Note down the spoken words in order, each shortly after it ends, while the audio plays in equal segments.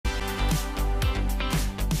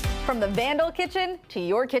From the Vandal kitchen to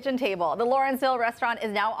your kitchen table, the Lawrenceville restaurant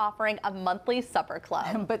is now offering a monthly supper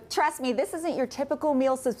club. But trust me, this isn't your typical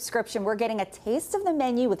meal subscription. We're getting a taste of the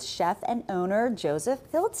menu with chef and owner Joseph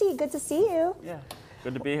Hilty. Good to see you. Yeah,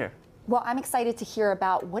 good to be here. Well, I'm excited to hear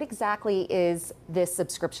about what exactly is this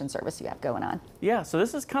subscription service you have going on. Yeah, so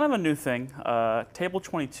this is kind of a new thing. Table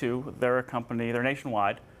 22, they're a company, they're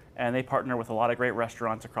nationwide, and they partner with a lot of great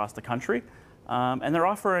restaurants across the country. And they're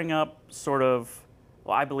offering up sort of,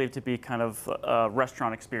 well, I believe to be kind of a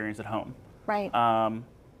restaurant experience at home. Right.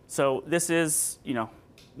 So this is, you know,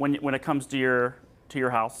 when it comes to your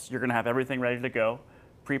house, you're going to have everything ready to go,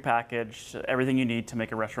 prepackaged, everything you need to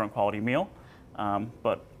make a restaurant quality meal.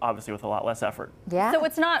 But obviously with a lot less effort. Yeah. So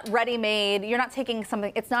it's not ready-made. You're not taking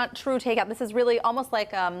something. It's not true takeout. This is really almost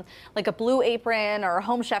like a Blue Apron or a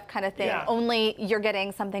Home Chef kind of thing. Yeah. Only you're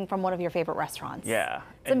getting something from one of your favorite restaurants. Yeah.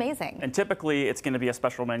 It's amazing. And typically it's going to be a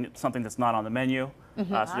special menu, something that's not on the menu.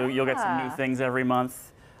 So you'll get some new things every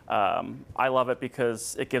month. I love it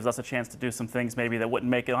because it gives us a chance to do some things maybe that wouldn't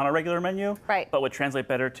make it on a regular menu, right, but would translate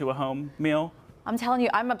better to a home meal. I'm telling you,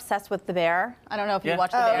 I'm obsessed with The Bear. I don't know if you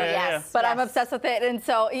watch The Bear. Yes, but I'm obsessed with it. And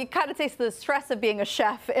so you kind of taste the stress of being a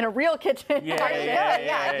chef in a real kitchen.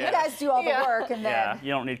 Yeah. You guys do all the work and then. Yeah, you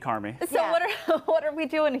don't need Carmi. So what are we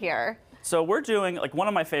doing here? So we're doing, like, one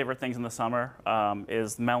of my favorite things in the summer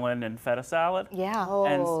is melon and feta salad. Yeah.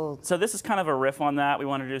 And so this is kind of a riff on that. We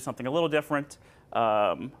wanted to do something a little different,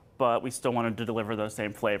 but we still wanted to deliver those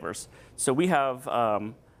same flavors. So we have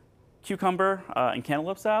cucumber and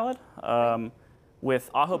cantaloupe salad.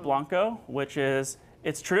 With ajo blanco, which is,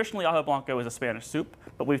 it's traditionally ajo blanco is a Spanish soup,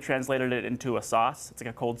 but we've translated it into a sauce. It's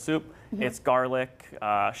like a cold soup. It's garlic,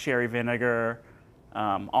 sherry vinegar,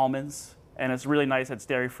 almonds, and it's really nice. It's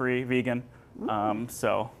dairy-free, vegan. And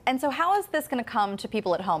so how is this going to come to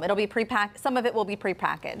people at home? It'll be pre-packed. Some of it will be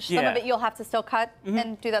pre-packaged. Some of it you'll have to still cut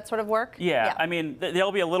and do that sort of work. Yeah. I mean,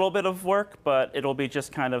 there'll be a little bit of work, but it'll be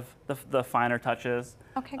just kind of the finer touches.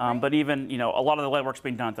 Okay, great. But even, you know, a lot of the legwork's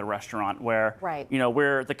being done at the restaurant where, you know,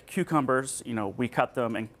 where the cucumbers, you know, we cut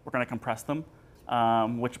them and we're going to compress them,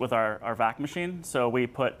 which with our vac machine. So we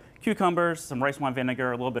put cucumbers, some rice wine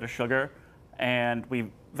vinegar, a little bit of sugar, and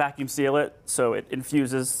we vacuum seal it so it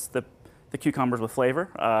infuses the cucumbers with flavor.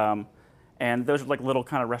 And those are like little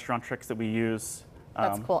kind of restaurant tricks that we use.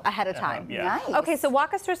 That's cool, ahead of time. Nice. Okay, so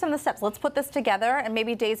walk us through some of the steps. Let's put this together, and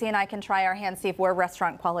maybe Daisy and I can try our hands, see if we're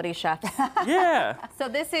restaurant quality chefs. Yeah. So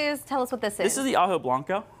this is, tell us what this is. This is the ajo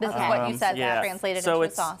blanco. This is what you said, translated into a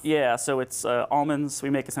sauce. Yeah, so it's almonds. We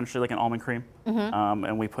make essentially like an almond cream.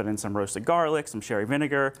 And we put in some roasted garlic, some sherry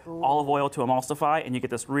vinegar, olive oil to emulsify, and you get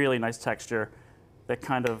this really nice texture that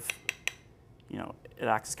kind of, you know, it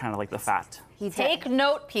acts as kind of like the fat. Take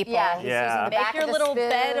note, people. Yeah, he's using the back Make your of the little spoon,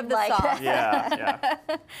 bed of the sauce. Yeah.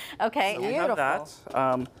 Okay. So we have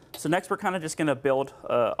that. So next we're kind of just going to build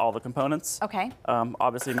all the components. Okay.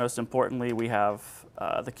 Obviously, most importantly, we have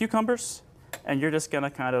the cucumbers, and you're just going to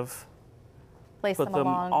kind of place put them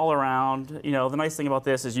all around. You know, the nice thing about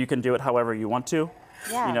this is you can do it however you want to.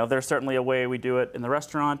 Yeah. You know, there's certainly a way we do it in the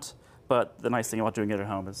restaurant. But the nice thing about doing it at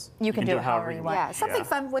home is you can do it however you want. Yeah, something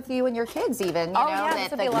fun with you and your kids even, you know,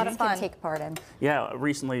 that would be a lot of fun. Can take part in. Yeah,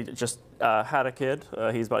 recently just had a kid.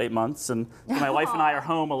 He's about 8 months, and my wife and I are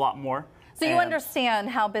home a lot more. So you understand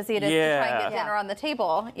how busy it is to try and get dinner on the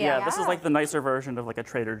table. Yeah, this is like the nicer version of like a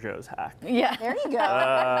Trader Joe's hack. Yeah. There you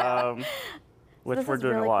go. Which we're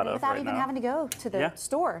doing a lot of without right even now. having to go to the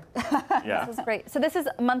store. Yeah. This is great. So this is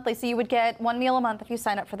monthly, so you would get one meal a month if you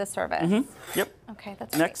sign up for this service. Yep. Okay,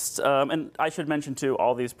 that's next. And I should mention too,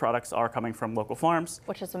 all these products are coming from local farms.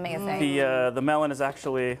 Which is amazing. The melon is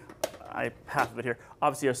actually, half of it here,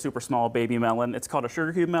 obviously a super small baby melon. It's called a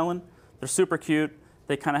sugar cube melon. They're super cute.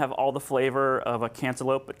 They kind of have all the flavor of a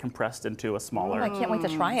cantaloupe, but compressed into a smaller. I can't wait to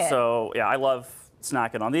try it. So yeah, I love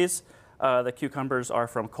snacking on these. The cucumbers are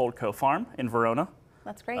from Cold Co Farm in Verona.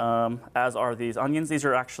 That's great. As are these onions. These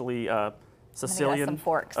are actually Sicilian some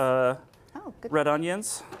forks. red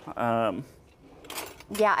onions.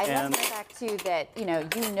 Yeah, I love the fact too that you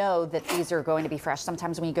know that these are going to be fresh.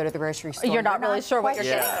 Sometimes when you go to the grocery store, you're not really sure what you're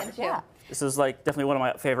getting into. Yeah. This is like definitely one of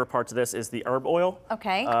my favorite parts of this is the herb oil.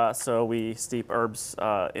 Okay. So we steep herbs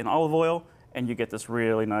in olive oil, and you get this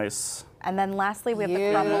really nice. And then lastly, we have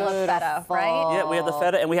the crumble of feta, right? Yeah, we have the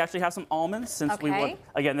feta, and we actually have some almonds since we want.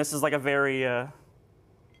 Again, this is like a very,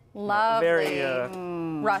 very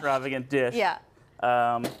extravagant dish. Yeah.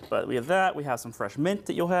 But we have that. We have some fresh mint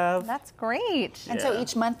that you'll have. That's great. And so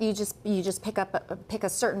each month you just pick a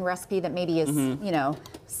certain recipe that maybe is you know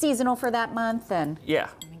seasonal for that month and. Yeah.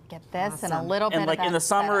 Get this and a Awesome. little bit And like of in that the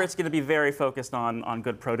summer, feta. it's going to be very focused on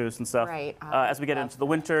good produce and stuff. Right. As we get into the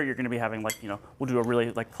winter, you're going to be having like, we'll do a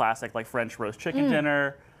really like classic like French roast chicken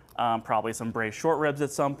dinner, probably some braised short ribs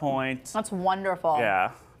at some point. That's wonderful.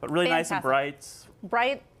 Yeah, but really nice and Fantastic. bright.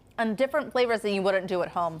 Bright and different flavors that you wouldn't do at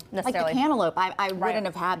home Like necessarily. the cantaloupe, I wouldn't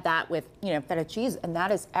have had that with feta cheese, and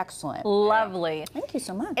that is excellent. Lovely. Thank you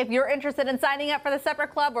so much. If you're interested in signing up for the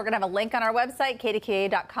Separate Club, we're going to have a link on our website,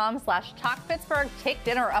 kdka.com/talkpittsburgh. Take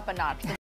dinner up a notch.